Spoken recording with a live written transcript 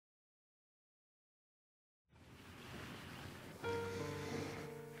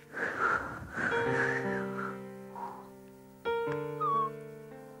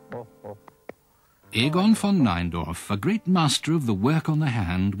Egon von Neindorff, a great master of the work on the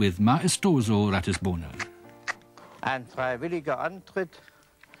hand with maestoso ratisbona.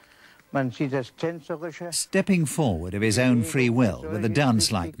 Stepping forward of his own free will with a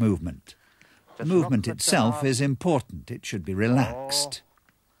dance-like movement. The movement itself is important. It should be relaxed.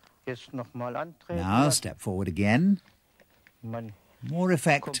 Now step forward again. More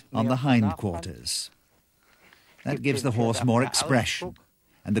effect on the hindquarters. That gives the horse more expression,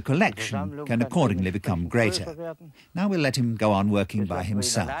 and the collection can accordingly become greater. Now we'll let him go on working by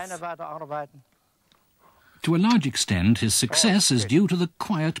himself. To a large extent, his success is due to the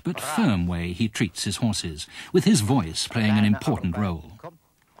quiet but firm way he treats his horses, with his voice playing an important role.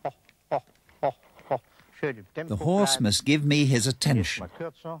 The horse must give me his attention.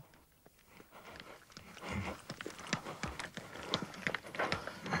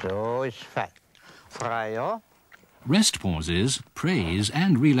 Rest pauses, praise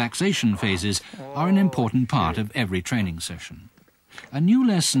and relaxation phases are an important part of every training session. A new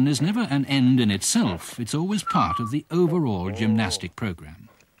lesson is never an end in itself, it's always part of the overall gymnastic program.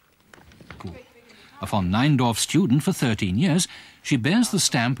 A von Neindorff student for 13 years, she bears the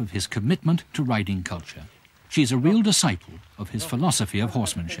stamp of his commitment to riding culture. She's a real disciple of his philosophy of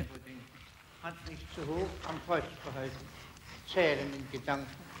horsemanship.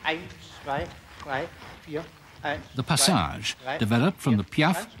 The passage, developed from the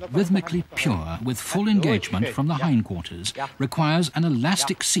piaffe, rhythmically pure, with full engagement from the hindquarters, requires an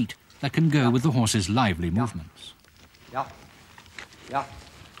elastic seat that can go with the horse's lively movements.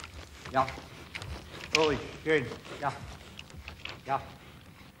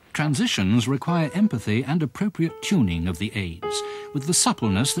 Transitions require empathy and appropriate tuning of the aids, with the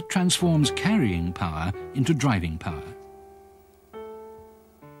suppleness that transforms carrying power into driving power.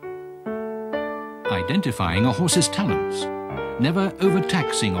 Identifying a horse's talents, never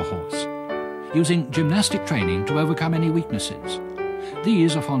overtaxing a horse, using gymnastic training to overcome any weaknesses.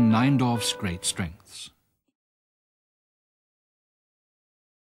 These are von Neindorff's great strengths.